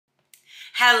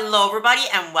Hello everybody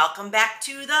and welcome back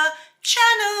to the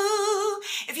channel.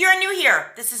 If you're new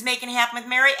here, this is Making It Happen with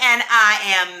Mary and I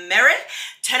am Mary.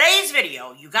 Today's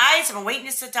video, you guys have been waiting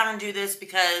to sit down and do this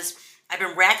because I've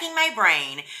been racking my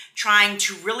brain trying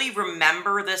to really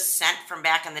remember this scent from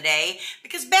back in the day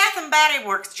because Bath & Body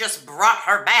Works just brought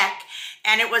her back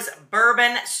and it was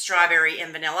Bourbon Strawberry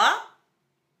and Vanilla.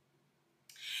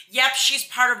 Yep, she's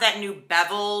part of that new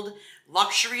beveled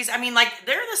luxuries. I mean, like,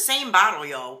 they're the same bottle,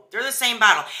 yo. They're the same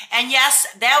bottle. And yes,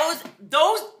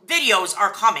 those videos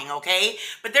are coming, okay?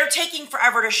 But they're taking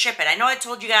forever to ship it. I know I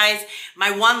told you guys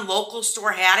my one local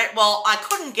store had it. Well, I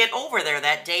couldn't get over there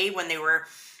that day when they were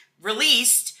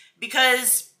released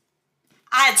because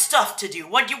I had stuff to do.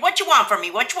 What you want from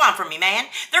me? What you want from me, man?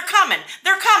 They're coming.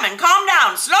 They're coming. Calm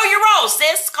down. Slow your roll,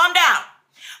 sis. Calm down.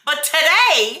 But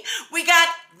today, we got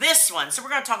this one. So we're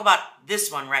going to talk about this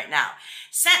one right now.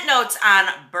 Scent notes on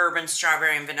Bourbon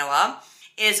Strawberry and Vanilla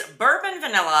is Bourbon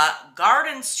Vanilla,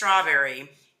 Garden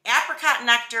Strawberry, Apricot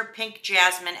Nectar, Pink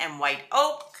Jasmine, and White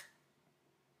Oak.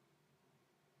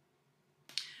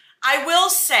 I will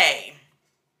say,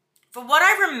 for what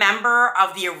I remember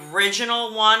of the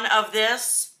original one of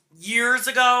this years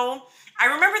ago, I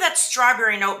remember that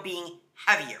strawberry note being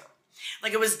heavier.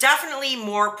 Like, it was definitely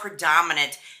more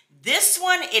predominant. This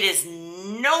one, it is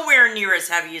nowhere near as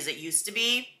heavy as it used to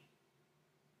be.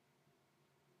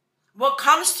 What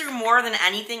comes through more than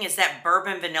anything is that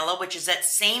Bourbon Vanilla, which is that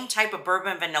same type of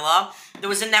Bourbon Vanilla that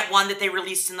was in that one that they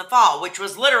released in the fall, which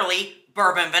was literally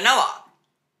Bourbon Vanilla.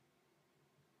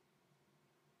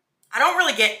 I don't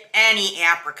really get any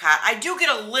apricot. I do get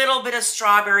a little bit of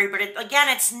strawberry, but again,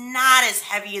 it's not as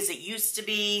heavy as it used to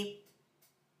be.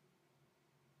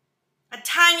 A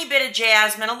tiny bit of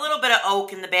jasmine, a little bit of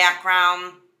oak in the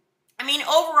background. I mean,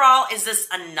 overall, is this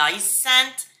a nice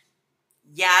scent?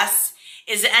 Yes.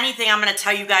 Is it anything I'm going to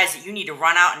tell you guys that you need to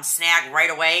run out and snag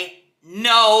right away?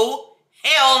 No.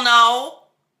 Hell no.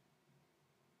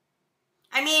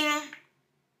 I mean,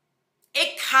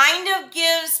 it kind of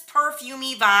gives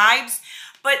perfumey vibes,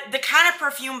 but the kind of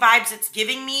perfume vibes it's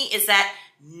giving me is that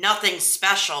nothing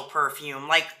special perfume,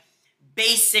 like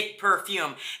basic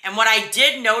perfume. And what I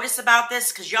did notice about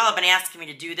this, because y'all have been asking me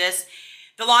to do this,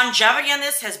 the longevity on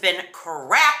this has been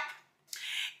crap,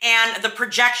 and the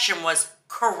projection was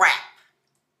crap.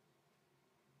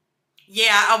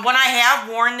 Yeah, when I have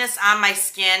worn this on my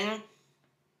skin,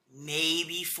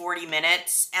 maybe 40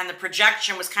 minutes, and the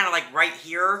projection was kind of like right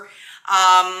here.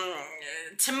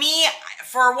 To me,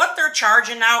 for what they're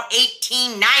charging now,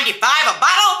 $18.95 a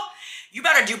bottle, you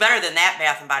better do better than that,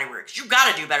 Bath & Body Works. You got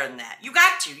to do better than that. You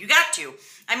got to. You got to.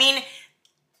 I mean,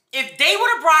 if they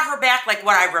would have brought her back like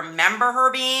what I remember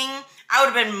her being, I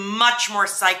would have been much more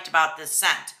psyched about this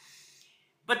scent.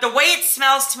 But the way it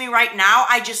smells to me right now,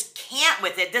 I just can't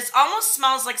with it. This almost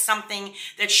smells like something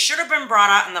that should have been brought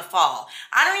out in the fall.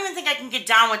 I don't even think I can get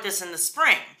down with this in the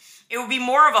spring. It would be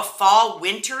more of a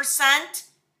fall-winter scent.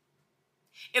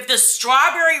 If the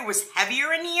strawberry was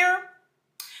heavier in here,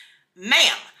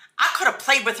 ma'am, I could have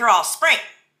played with her all spring.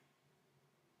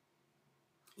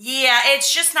 Yeah,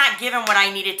 it's just not giving what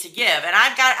I needed to give. And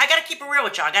I got to keep it real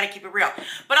with y'all. I got to keep it real.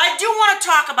 But I do want to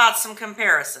talk about some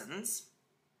comparisons.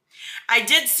 I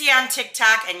did see on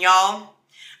TikTok, and y'all,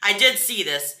 I did see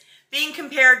this, being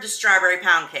compared to Strawberry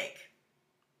Pound Cake.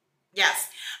 Yes,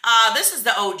 this is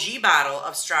the OG bottle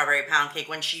of Strawberry Pound Cake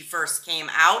when she first came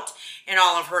out in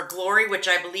all of her glory, which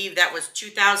I believe that was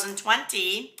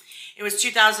 2020. It was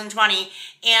 2020,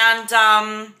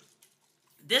 and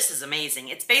this is amazing.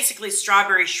 It's basically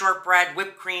strawberry shortbread,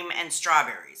 whipped cream, and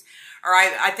strawberries. Or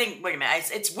I think, wait a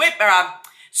minute, it's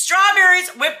strawberries,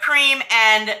 whipped cream,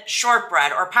 and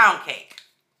shortbread or pound cake.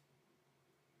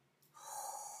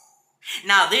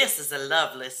 Now this is a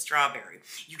lovely strawberry.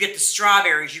 You get the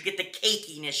strawberries, you get the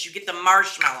cakiness, you get the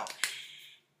marshmallow.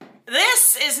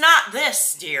 This is not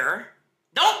this, dear.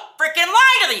 Don't freaking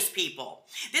lie to these people.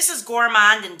 This is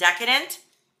gourmand and decadent.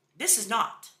 This is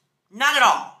not. Not at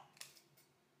all.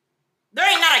 There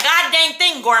ain't not a goddamn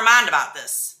thing gourmand about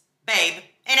this, babe.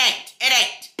 It ain't. It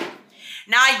ain't.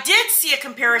 Now, I did see a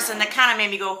comparison that kind of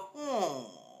made me go,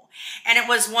 and it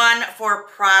was one for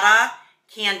Prada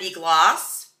Candy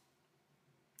Gloss.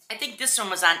 I think this one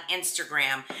was on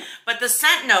Instagram. But the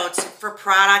scent notes for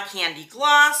Prada Candy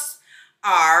Gloss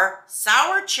are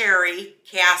sour cherry,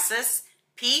 cassis,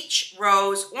 peach,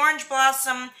 rose, orange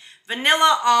blossom,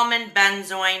 vanilla, almond,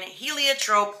 benzoin,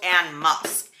 heliotrope, and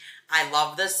musk. I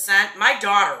love this scent. My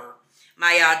daughter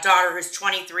who's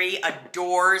 23,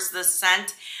 adores this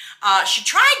scent. She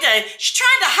tried to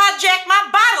hijack my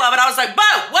bottle of it. I was like,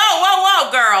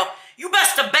 whoa, girl. You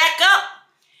best to back up.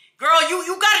 Girl,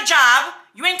 you got a job.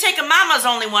 You ain't taking mama's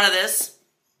only one of this.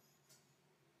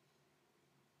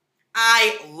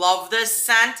 I love this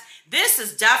scent. This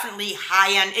is definitely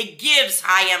high-end. It gives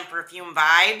high-end perfume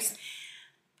vibes.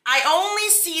 I only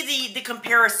see the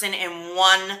comparison in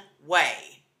one way.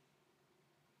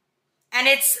 And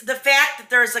it's the fact that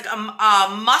there's like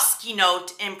a musky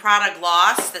note in Prada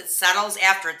Gloss that settles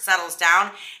after it settles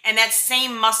down. And that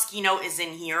same musky note is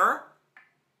in here.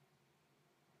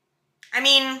 I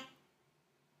mean,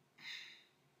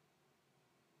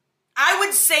 I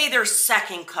would say they're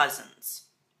second cousins.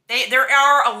 There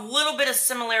are a little bit of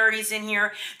similarities in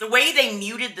here. The way they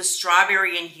muted the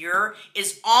strawberry in here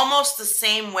is almost the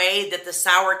same way that the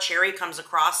sour cherry comes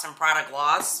across in Prada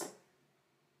Gloss.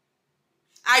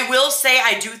 I will say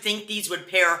I do think these would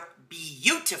pair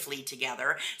beautifully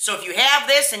together. So if you have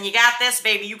this and you got this,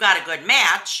 baby, you got a good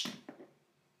match.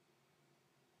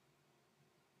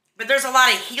 But there's a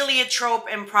lot of heliotrope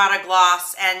in Prada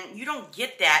Gloss, and you don't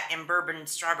get that in Bourbon,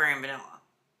 Strawberry, and Vanilla.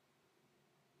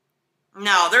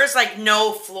 No, there's like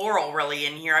no floral really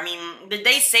in here. I mean, did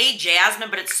they say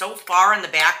jasmine, but it's so far in the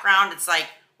background, it's like,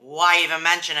 why even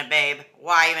mention it, babe?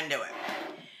 Why even do it?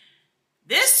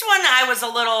 This one, I was a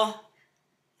little...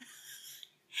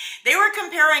 They were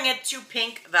comparing it to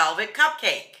Pink Velvet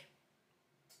Cupcake.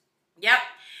 Yep,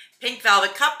 Pink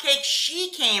Velvet Cupcake. She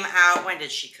came out, when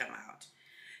did she come out?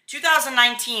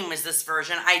 2019 was this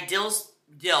version. I do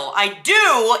still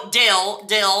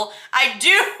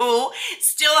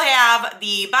have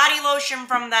the body lotion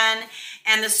from then,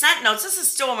 and the scent notes. This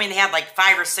is still when they had like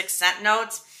 5 or 6 scent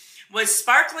notes. Was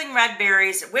sparkling red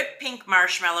berries, whipped pink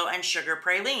marshmallow, and sugar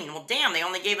praline. Well, damn, they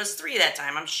only gave us 3 that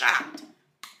time. I'm shocked.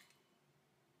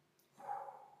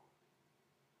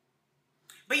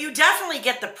 But you definitely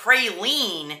get the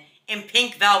praline in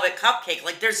Pink Velvet Cupcake.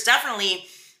 Like, there's definitely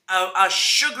a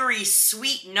sugary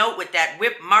sweet note with that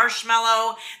whipped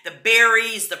marshmallow, the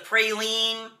berries, the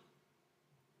praline.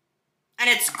 And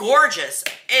it's gorgeous.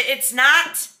 It's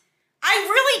not... I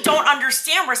really don't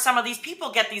understand where some of these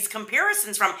people get these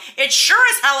comparisons from. It sure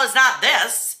as hell is not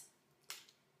this.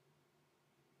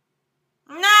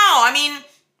 No, I mean,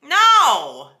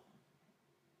 no.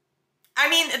 I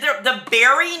mean, the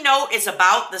berry note is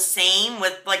about the same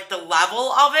with like the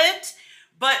level of it,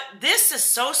 but this is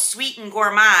so sweet and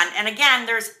gourmand. And again,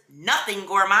 there's nothing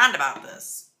gourmand about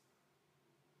this.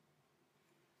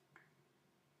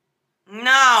 No,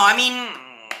 I mean,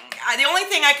 the only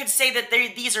thing I could say that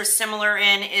these are similar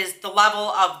in is the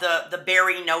level of the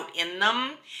berry note in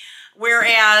them,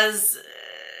 whereas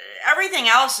everything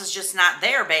else is just not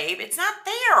there, babe. It's not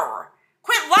there.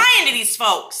 Quit lying to these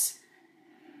folks.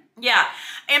 Yeah,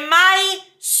 in my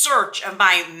search of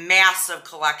my massive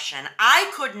collection, I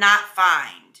could not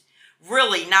find,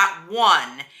 really not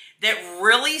one, that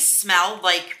really smelled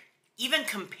like even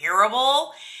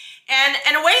comparable. And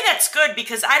in a way that's good,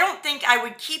 because I don't think I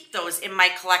would keep those in my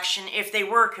collection if they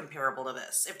were comparable to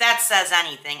this, if that says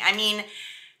anything. I mean,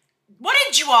 what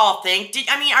did you all think?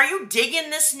 Are you digging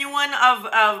this new one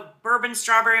of Bourbon,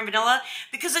 Strawberry, and Vanilla?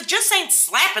 Because it just ain't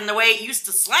slapping the way it used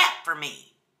to slap for me.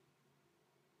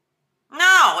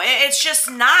 No, it's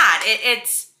just not.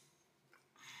 It's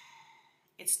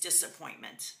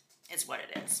disappointment is what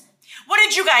it is. What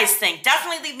did you guys think?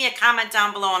 Definitely leave me a comment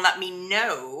down below and let me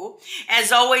know.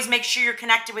 As always, make sure you're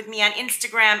connected with me on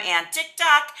Instagram and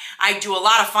TikTok. I do a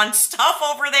lot of fun stuff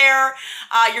over there.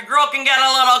 Your girl can get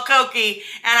a little kooky,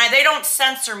 and they don't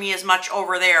censor me as much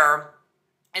over there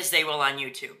as they will on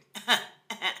YouTube.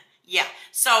 Yeah,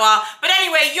 so, but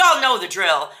anyway, y'all know the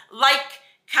drill. Like,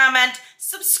 comment,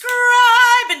 subscribe,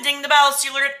 and ding the bell so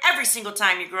you alert every single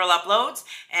time your girl uploads.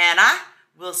 And I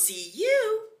will see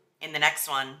you in the next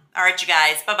one. All right, you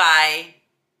guys. Bye-bye.